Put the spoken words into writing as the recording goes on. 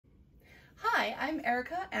Hi, I'm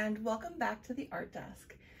Erica and welcome back to the Art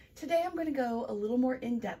Desk. Today I'm going to go a little more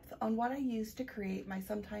in depth on what I use to create my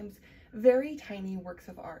sometimes very tiny works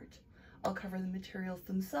of art. I'll cover the materials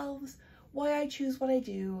themselves, why I choose what I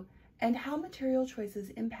do, and how material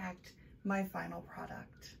choices impact my final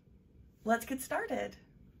product. Let's get started.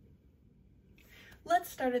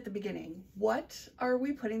 Let's start at the beginning. What are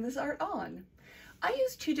we putting this art on? I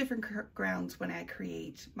use two different grounds when I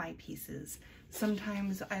create my pieces.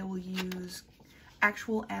 Sometimes I will use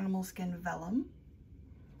actual animal skin vellum,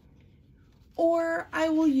 or I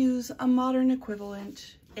will use a modern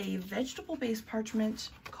equivalent, a vegetable-based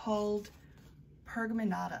parchment called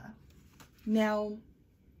Pergamenata. Now,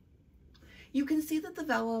 you can see that the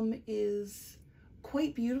vellum is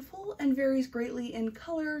quite beautiful and varies greatly in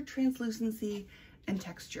color, translucency, and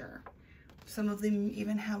texture. Some of them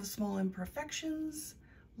even have small imperfections,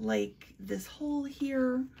 like this hole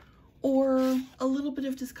here, or a little bit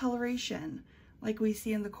of discoloration, like we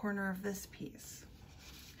see in the corner of this piece.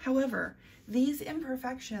 However, these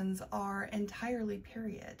imperfections are entirely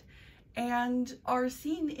period and are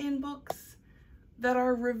seen in books that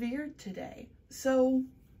are revered today. So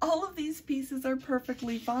all of these pieces are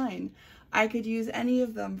perfectly fine. I could use any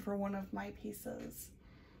of them for one of my pieces.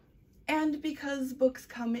 And because books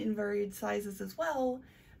come in varied sizes as well,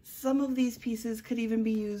 some of these pieces could even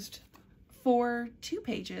be used for 2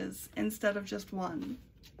 pages instead of just 1.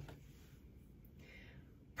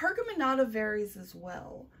 Pergamenata varies as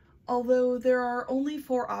well, although there are only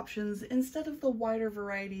 4 options instead of the wider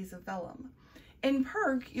varieties of vellum. In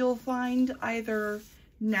Perg, you'll find either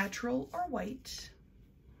natural or white,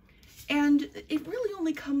 and it really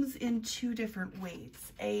only comes in 2 different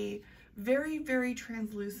weights, a very, very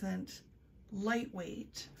translucent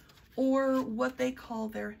lightweight, or what they call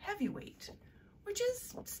their heavyweight, which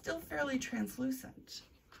is still fairly translucent.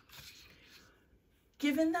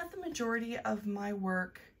 Given that the majority of my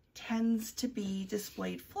work tends to be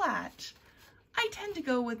displayed flat, I tend to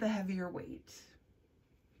go with the heavier weight.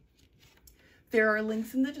 There are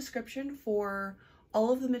links in the description for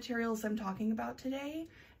all of the materials I'm talking about today,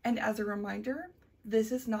 and as a reminder,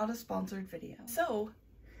 this is not a sponsored video. So,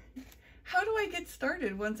 how do I get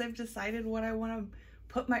started once I've decided what I want to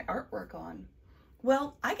put my artwork on?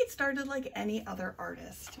 Well, I get started like any other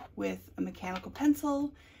artist, with a mechanical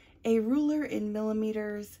pencil, a ruler in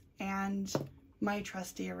millimeters, and my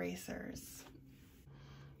trusty erasers.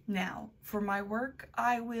 Now, for my work,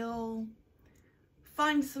 I will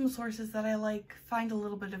find some sources that I like, find a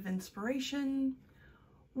little bit of inspiration,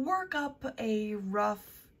 work up a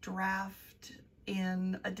rough draft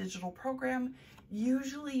in a digital program,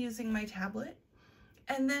 usually using my tablet,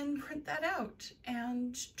 and then print that out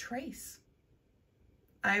and trace.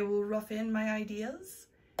 I will rough in my ideas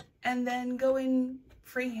and then go in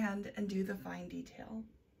freehand and do the fine detail.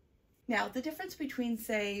 Now, the difference between,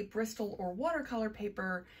 say, Bristol or watercolor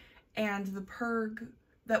paper and the Perg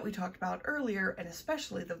that we talked about earlier, and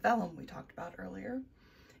especially the vellum we talked about earlier,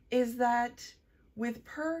 is that with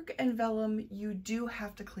Perg and vellum, you do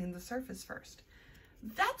have to clean the surface first.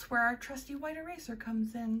 That's where our trusty white eraser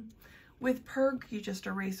comes in. With Perg, you just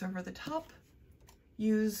erase over the top,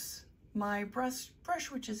 use my brush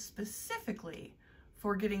which is specifically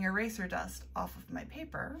for getting eraser dust off of my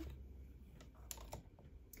paper,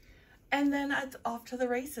 and then it's off to the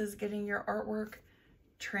races getting your artwork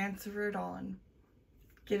transferred on.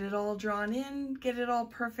 Get it all drawn in, get it all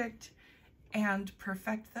perfect, and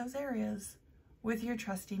perfect those areas with your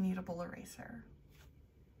trusty kneadable eraser.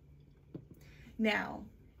 Now,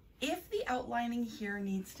 if the outlining here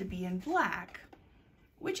needs to be in black,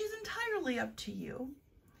 which is entirely up to you,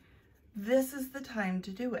 this is the time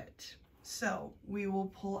to do it. So we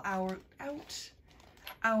will pull out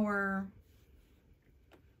our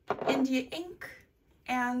India ink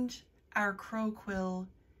and our crow quill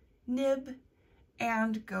nib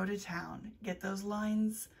and go to town. Get those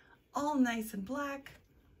lines all nice and black,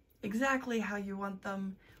 exactly how you want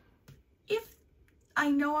them. If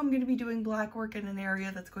I know I'm going to be doing black work in an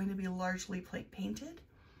area that's going to be largely plate painted,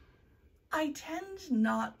 I tend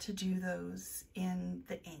not to do those in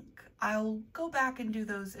the ink. I'll go back and do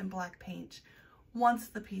those in black paint once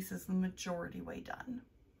the piece is the majority way done.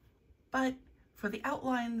 But for the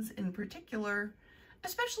outlines in particular,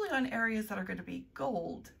 especially on areas that are going to be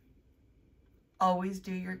gold, always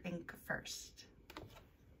do your ink first.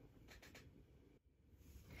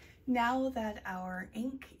 Now that our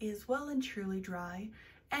ink is well and truly dry,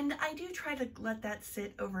 and I do try to let that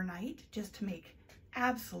sit overnight just to make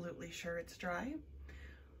absolutely sure it's dry,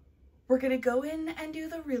 we're gonna go in and do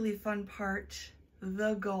the really fun part,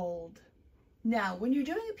 the gold. Now, when you're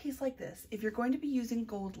doing a piece like this, if you're going to be using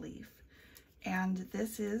gold leaf, And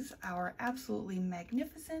this is our absolutely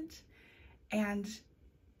magnificent and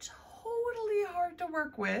totally hard to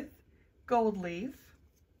work with gold leaf.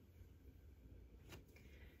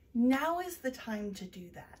 Now is the time to do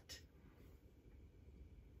that.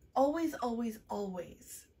 Always, always,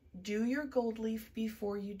 always do your gold leaf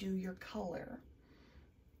before you do your color.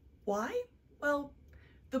 Why? Well,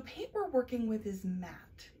 the paint we're working with is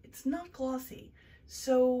matte. It's not glossy,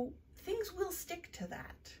 so things will stick to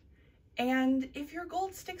that. And if your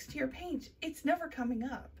gold sticks to your paint, it's never coming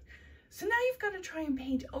up. So now you've got to try and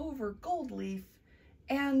paint over gold leaf,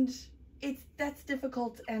 and that's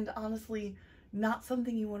difficult and honestly not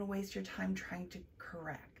something you want to waste your time trying to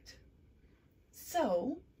correct.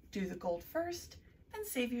 So do the gold first and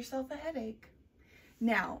save yourself a headache.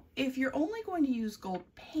 Now, if you're only going to use gold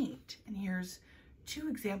paint, and here's 2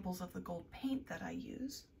 examples of the gold paint that I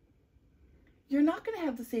use, you're not going to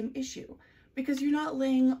have the same issue because you're not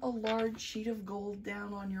laying a large sheet of gold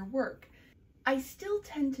down on your work. I still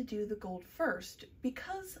tend to do the gold first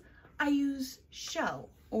because I use shell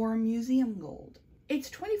or museum gold. It's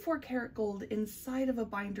 24 karat gold inside of a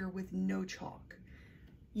binder with no chalk.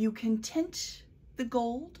 You can tint the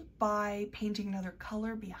gold by painting another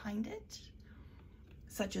color behind it,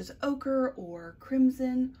 such as ochre or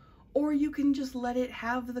crimson, or you can just let it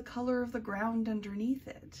have the color of the ground underneath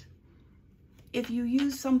it. If you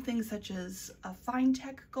use something such as a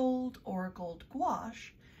Finetec gold or a gold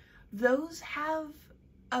gouache, those have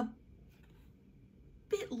a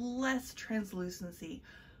bit less translucency.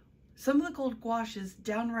 Some of the gold gouache is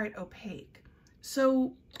downright opaque.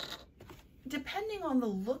 So depending on the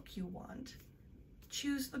look you want,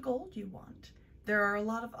 choose the gold you want. There are a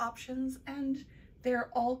lot of options and they're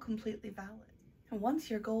all completely valid. And once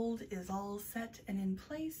your gold is all set and in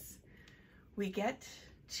place, we get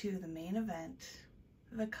to the main event,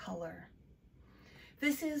 the color.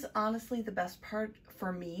 This is honestly the best part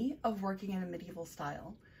for me of working in a medieval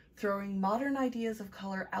style, throwing modern ideas of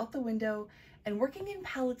color out the window and working in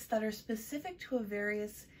palettes that are specific to a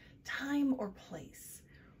various time or place.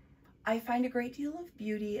 I find a great deal of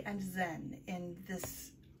beauty and zen in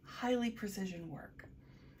this highly precision work.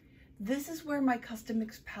 This is where my custom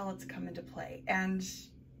mixed palettes come into play, and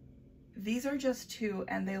these are just 2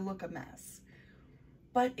 and they look a mess.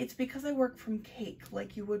 But it's because I work from cake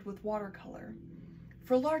like you would with watercolor.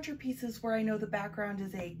 For larger pieces where I know the background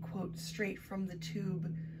is a, quote, straight from the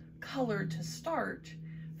tube color to start,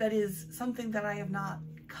 that is something that I have not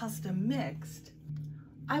custom mixed,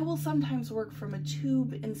 I will sometimes work from a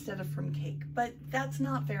tube instead of from cake, but that's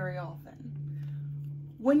not very often.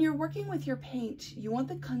 When you're working with your paint, you want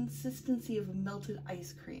the consistency of a melted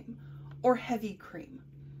ice cream or heavy cream.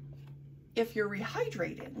 If you're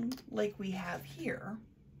rehydrating, like we have here,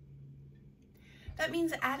 that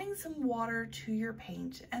means adding some water to your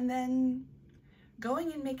paint and then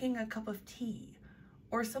going and making a cup of tea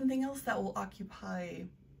or something else that will occupy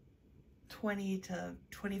 20 to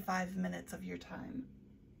 25 minutes of your time.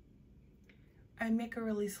 I make a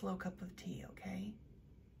really slow cup of tea, okay?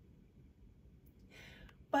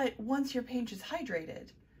 But once your paint is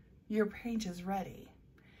hydrated, your paint is ready.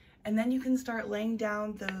 And then you can start laying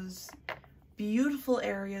down those beautiful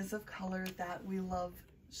areas of color that we love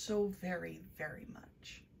so very, very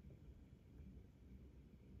much.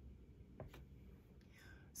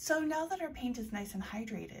 So now that our paint is nice and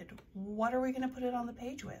hydrated, what are we going to put it on the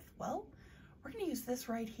page with? Well, we're going to use this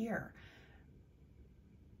right here.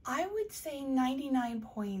 I would say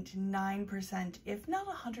 99.9%, if not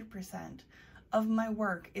 100%, of my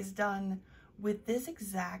work is done with this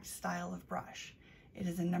exact style of brush. It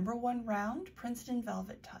is a #1 round Princeton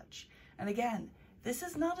Velvetouch. And again, this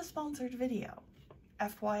is not a sponsored video,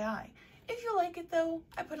 FYI. If you like it though,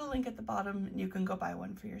 I put a link at the bottom and you can go buy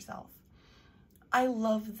one for yourself. I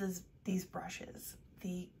love these brushes.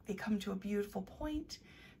 They come to a beautiful point,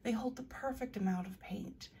 they hold the perfect amount of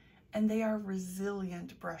paint, and they are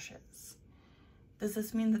resilient brushes. Does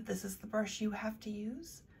this mean that this is the brush you have to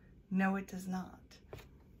use? No, it does not.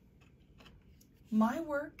 My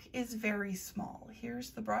work is very small.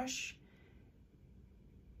 Here's the brush.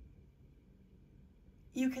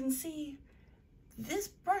 You can see this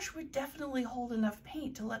brush would definitely hold enough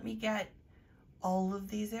paint to let me get all of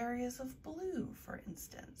these areas of blue, for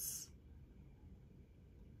instance,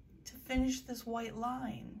 to finish this white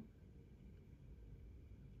line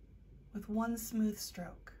with one smooth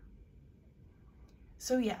stroke.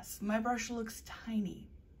 So yes, my brush looks tiny,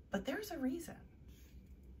 but there's a reason.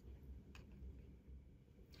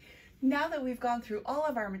 Now that we've gone through all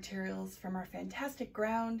of our materials, from our fantastic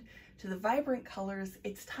ground to the vibrant colors,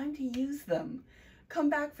 it's time to use them. Come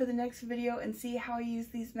back for the next video and see how I use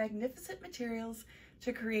these magnificent materials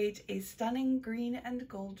to create a stunning green and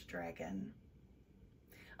gold dragon.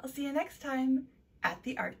 I'll see you next time at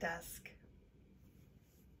the art desk.